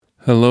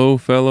Hello,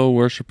 fellow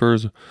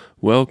worshipers.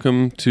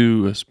 Welcome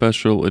to a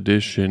special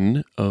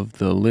edition of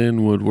the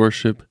Linwood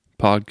Worship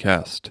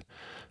Podcast.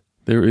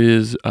 There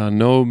is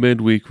no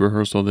midweek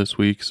rehearsal this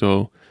week,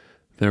 so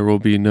there will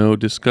be no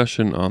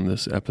discussion on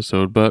this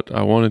episode, but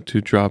I wanted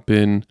to drop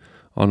in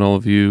on all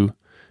of you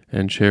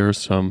and share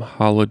some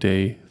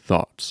holiday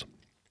thoughts.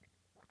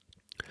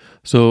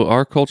 So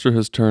our culture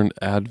has turned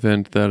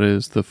Advent, that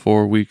is the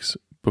 4 weeks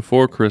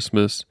before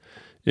Christmas,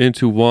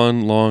 into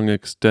one long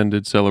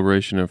extended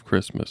celebration of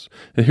Christmas.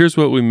 And here's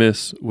what we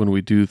miss when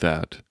we do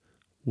that: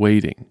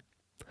 waiting.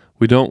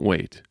 We don't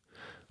wait.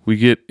 We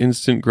get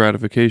instant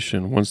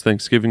gratification. Once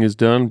Thanksgiving is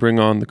done, bring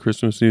on the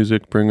Christmas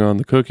music, bring on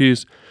the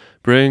cookies,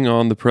 bring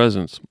on the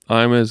presents.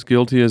 I'm as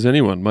guilty as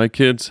anyone. My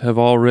kids have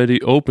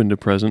already opened a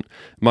present.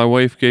 My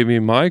wife gave me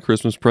my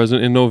Christmas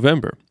present in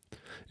November.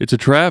 It's a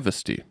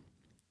travesty.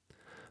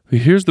 But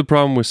here's the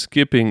problem with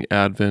skipping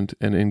Advent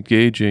and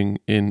engaging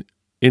in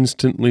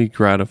instantly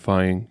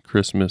gratifying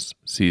Christmas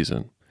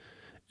season.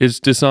 It's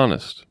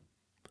dishonest.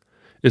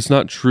 It's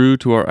not true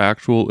to our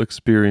actual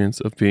experience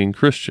of being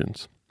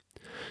Christians.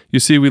 You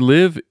see, we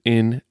live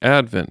in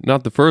Advent,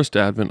 not the first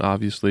Advent,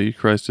 obviously,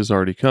 Christ has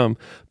already come,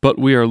 but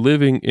we are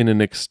living in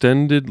an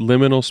extended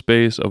liminal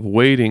space of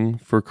waiting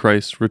for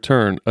Christ's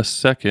return, a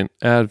second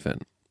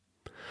Advent.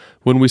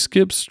 When we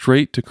skip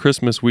straight to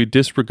Christmas, we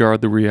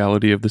disregard the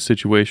reality of the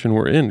situation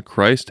we're in.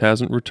 Christ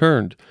hasn't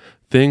returned.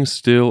 Things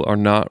still are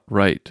not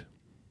right.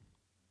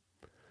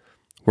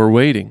 We're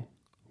waiting.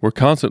 We're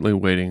constantly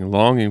waiting,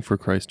 longing for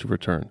Christ to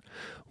return.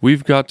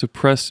 We've got to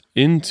press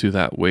into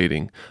that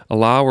waiting,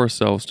 allow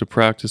ourselves to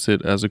practice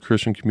it as a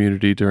Christian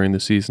community during the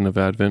season of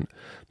Advent,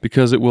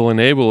 because it will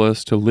enable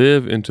us to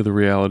live into the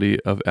reality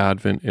of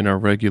Advent in our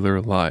regular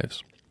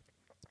lives.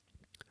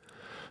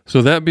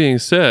 So that being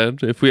said,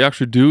 if we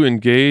actually do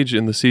engage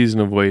in the season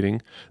of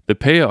waiting, the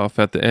payoff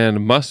at the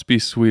end must be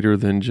sweeter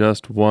than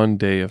just one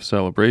day of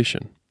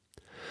celebration.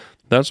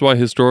 That's why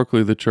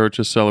historically the church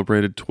has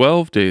celebrated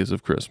 12 days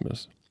of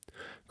Christmas.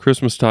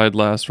 Christmastide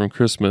lasts from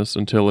Christmas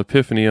until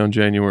Epiphany on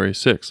January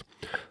 6th.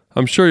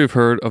 I'm sure you've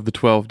heard of the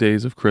 12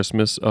 days of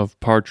Christmas of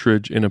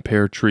Partridge in a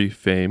Pear Tree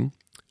fame.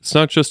 It's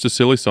not just a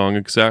silly song,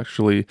 it's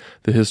actually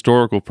the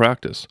historical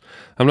practice.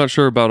 I'm not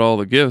sure about all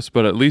the gifts,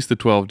 but at least the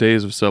 12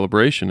 days of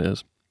celebration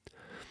is.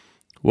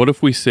 What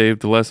if we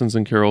saved the lessons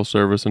and carol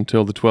service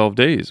until the 12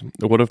 days?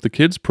 What if the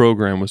kids'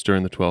 program was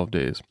during the 12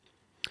 days?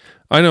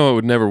 I know it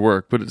would never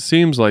work, but it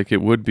seems like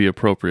it would be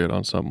appropriate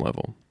on some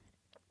level.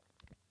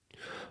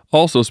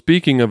 Also,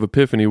 speaking of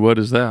Epiphany, what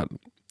is that?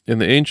 In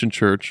the ancient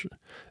church,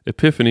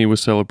 Epiphany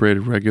was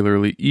celebrated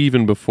regularly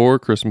even before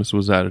Christmas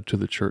was added to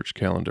the church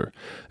calendar.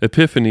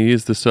 Epiphany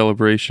is the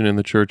celebration in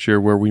the church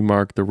year where we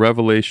mark the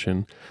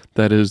revelation,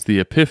 that is, the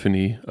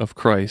epiphany of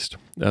Christ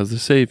as the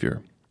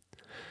Savior.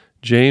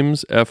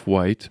 James F.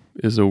 White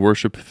is a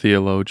worship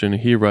theologian.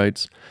 He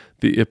writes,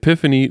 "The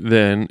Epiphany,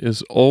 then,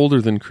 is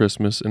older than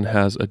Christmas and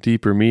has a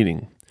deeper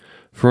meaning.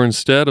 For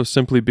instead of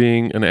simply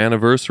being an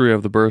anniversary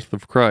of the birth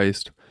of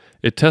Christ,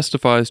 it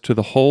testifies to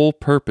the whole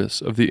purpose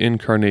of the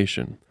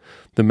Incarnation,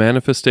 the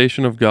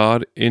manifestation of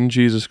God in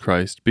Jesus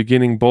Christ,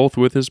 beginning both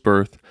with his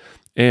birth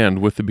and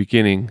with the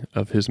beginning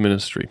of his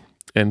ministry."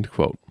 End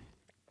quote.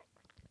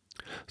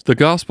 The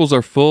Gospels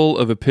are full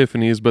of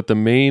epiphanies, but the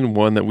main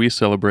one that we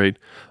celebrate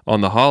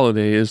on the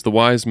holiday is the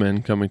wise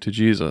men coming to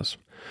Jesus.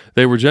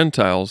 They were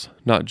Gentiles,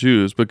 not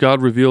Jews, but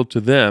God revealed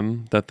to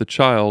them that the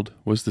child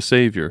was the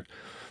Savior.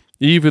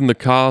 Even the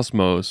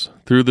cosmos,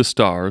 through the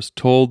stars,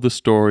 told the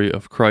story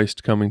of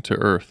Christ coming to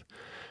earth,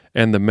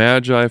 and the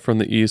Magi from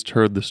the east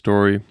heard the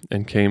story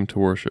and came to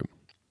worship.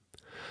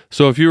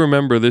 So if you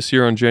remember this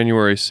year on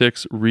January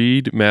 6th,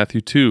 read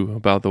Matthew 2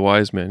 about the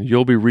wise men.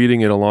 You'll be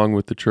reading it along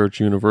with the Church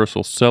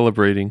Universal,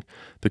 celebrating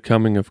the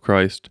coming of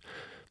Christ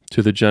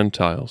to the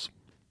Gentiles.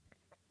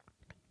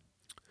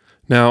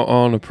 Now,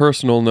 on a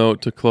personal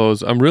note to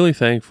close, I'm really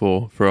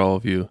thankful for all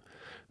of you.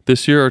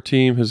 This year, our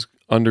team has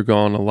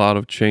undergone a lot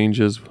of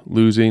changes,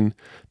 losing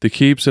the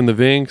Keeps and the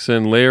Vinks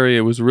and Larry.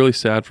 It was really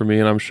sad for me,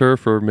 and I'm sure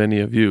for many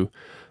of you.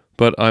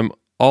 But I'm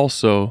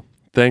also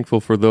thankful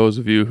for those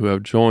of you who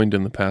have joined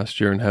in the past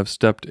year and have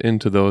stepped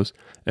into those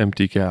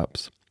empty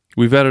gaps.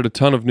 We've added a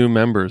ton of new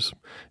members,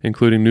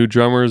 including new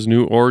drummers,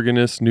 new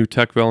organists, new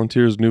tech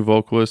volunteers, new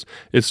vocalists.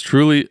 It's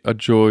truly a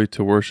joy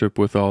to worship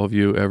with all of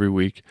you every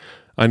week.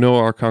 I know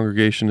our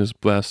congregation is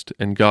blessed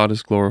and God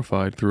is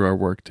glorified through our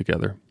work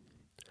together.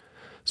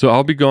 So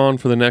I'll be gone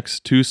for the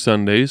next 2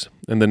 Sundays,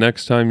 and the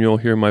next time you'll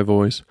hear my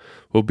voice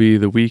will be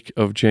the week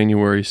of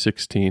January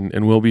 16,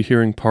 and we'll be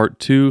hearing part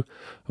 2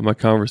 of my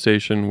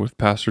conversation with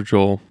Pastor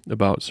Joel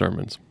about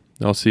sermons.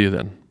 I'll see you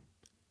then.